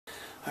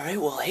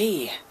Alright, well,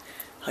 hey,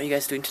 how are you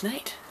guys doing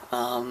tonight?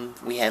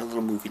 We had a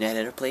little movie night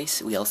at our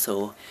place. We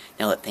also,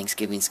 now that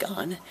Thanksgiving's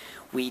gone,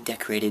 we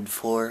decorated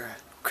for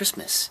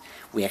Christmas.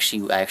 I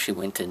actually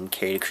went and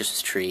carried a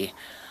Christmas tree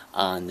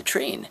on the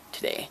train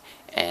today.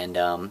 And,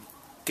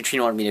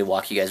 Katrina wanted me to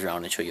walk you guys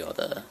around and show you all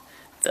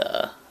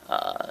the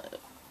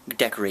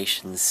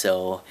decorations.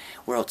 So,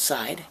 we're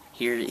outside.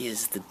 Here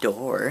is the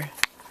door.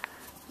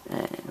 I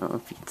don't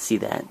know if you can see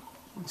that.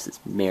 This is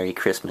Merry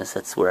Christmas.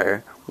 That's where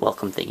our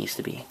welcome thing used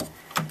to be.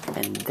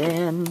 And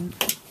then...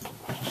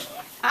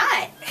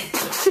 Hi!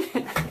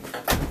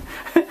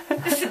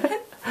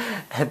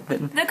 and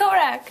then... The coat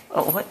rack!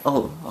 Oh, what?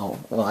 Oh,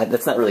 well,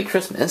 that's not really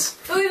Christmas.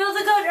 But we built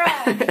a coat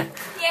rack!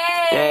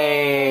 Yay!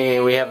 Yay!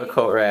 We have a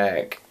coat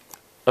rack.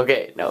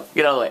 Okay, no,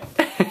 get out of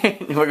the way.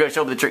 We're going to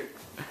show them the tree.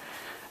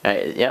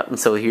 Alright, yep, and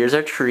so here's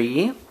our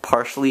tree.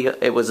 Partially,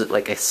 it was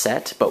like a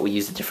set, but we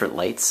used different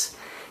lights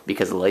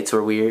because the lights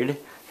were weird.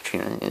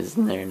 Katrina is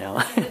in there now.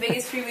 The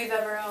biggest tree we've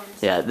ever owned.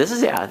 Yeah, this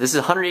is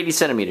 180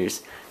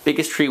 centimeters.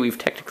 Biggest tree we've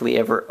technically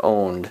ever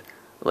owned,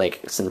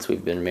 like, since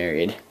we've been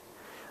married.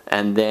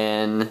 And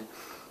then,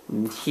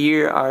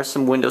 here are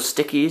some window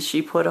stickies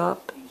she put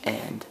up,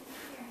 and,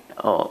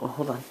 oh,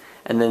 hold on.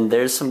 And then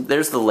there's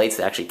the lights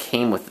that actually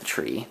came with the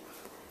tree.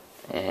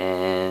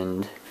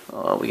 And,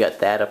 oh, we got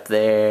that up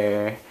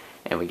there,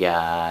 and we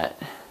got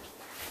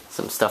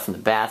some stuff in the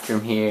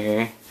bathroom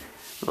here.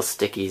 Little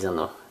stickies on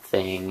the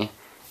thing.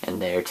 And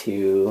there too.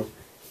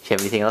 Do you have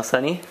anything else,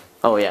 honey?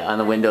 Oh yeah, on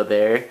the window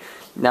there.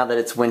 Now that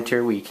it's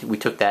winter, we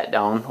took that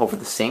down over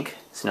the sink.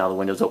 So now the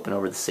window's open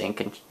over the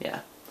sink, and yeah.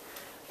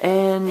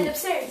 And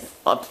upstairs.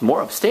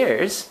 More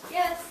upstairs?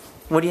 Yes.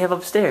 What do you have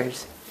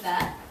upstairs?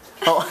 That.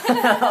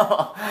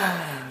 Oh,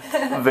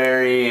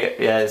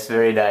 yes,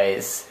 very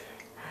nice.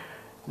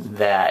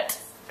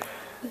 That.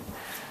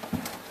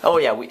 Oh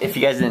yeah, if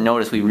you guys didn't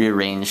notice, we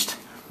rearranged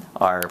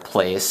our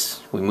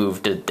place. We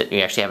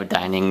we actually have a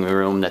dining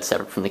room that's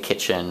separate from the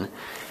kitchen,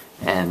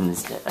 and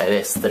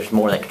there's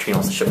more that Katrina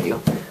wants to show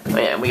you. Oh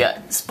yeah, we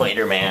got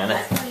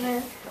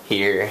Spider-Man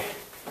here.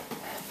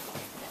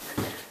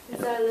 This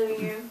is our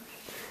living room.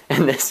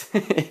 And this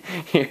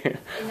here.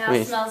 It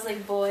now smells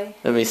like boy.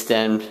 Let me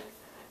stand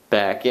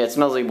back. Yeah, it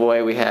smells like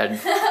boy. We had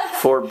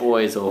 4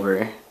 boys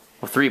over.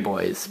 Well, 3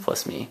 boys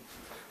plus me.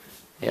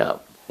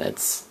 Yep,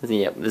 this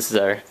is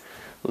our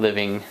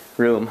living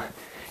room.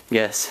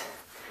 Yes.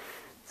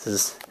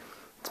 It's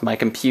my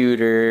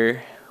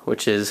computer,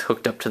 which is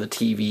hooked up to the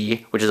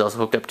TV, which is also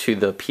hooked up to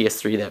the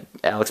PS3 that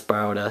Alex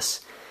borrowed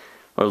us,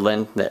 or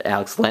that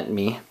Alex lent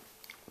me.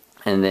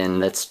 And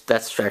then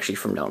that's actually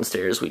from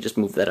downstairs. We just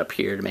moved that up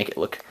here to make it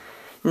look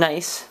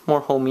nice, more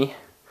homey.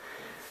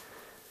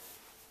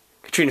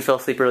 Katrina fell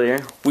asleep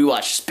earlier. We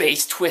watched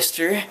Space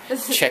Twister.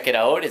 Check it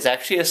out. It's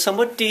actually a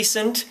somewhat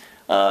decent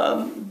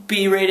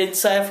B-rated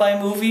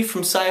sci-fi movie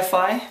from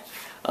Sci-Fi.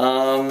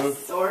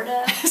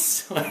 Sorta.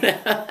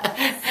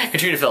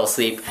 Katrina fell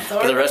asleep,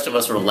 but the rest of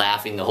us were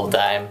laughing the whole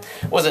time.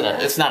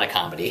 It's not a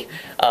comedy.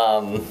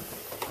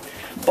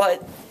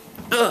 But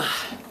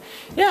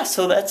yeah,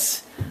 so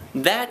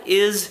that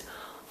is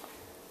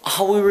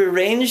how we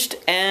rearranged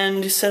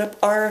and set up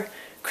our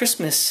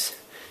Christmas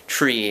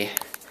tree.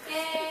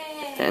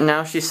 Yay. And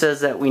now she says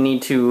that we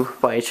need to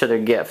buy each other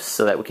gifts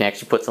so that we can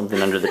actually put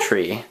something under the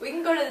tree. We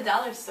can go to the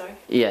dollar store.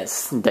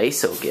 Yes,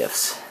 Daiso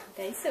gifts.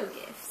 Daiso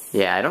gifts.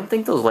 Yeah, I don't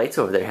think those lights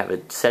over there have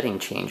a setting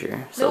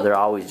changer, so nope. They're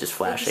always just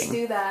flashing. We'll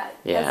just do that.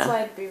 Yeah. That's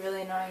why it'd be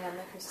really annoying on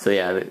the Christmas So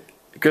yeah,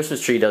 the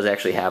Christmas tree does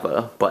actually have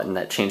a button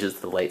that changes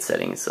the light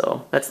settings,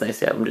 so that's nice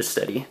to have them just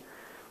steady.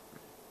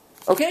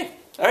 Okay,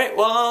 alright,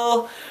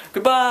 well,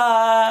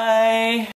 goodbye!